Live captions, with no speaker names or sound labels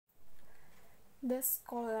The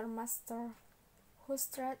schoolmaster, whose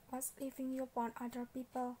trade was living upon other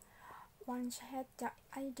people, once had the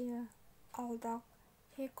idea, although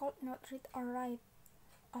he could not read or write,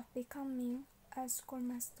 of becoming a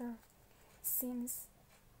schoolmaster, since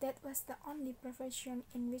that was the only profession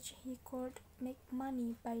in which he could make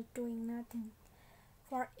money by doing nothing.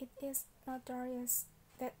 For it is notorious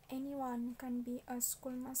that anyone can be a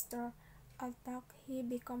schoolmaster, although he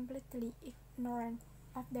be completely ignorant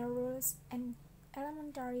of the rules and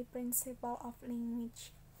elementary principle of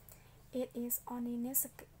language. It is only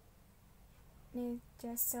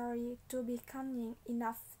necessary to be cunning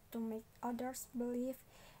enough to make others believe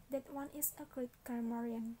that one is a great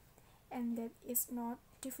grammarian, and that is not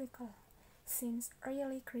difficult, since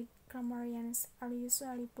really great grammarians are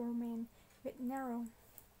usually poor men with narrow,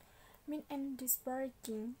 mean and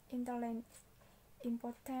disparaging intellect,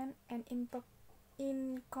 impotent and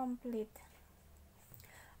incomplete.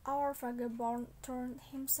 Our vagabond turned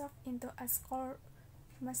himself into a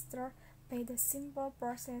schoolmaster by the simple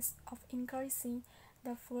process of increasing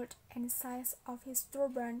the width and size of his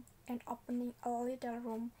turban and opening a little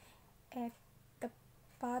room at the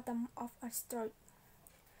bottom of a street,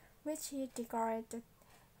 which he decorated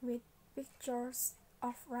with pictures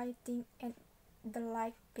of writing and the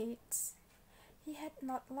like bits. He had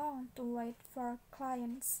not long to wait for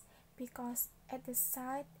clients, because at the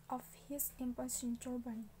sight of his imposing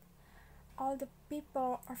turban, all the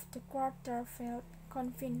people of the quarter felt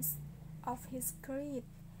convinced of his great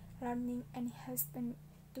learning and hastened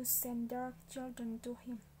to send their children to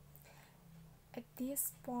him. At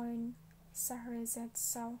this point Shahrazad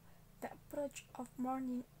saw the approach of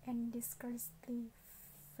morning and discreetly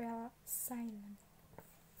fell silent.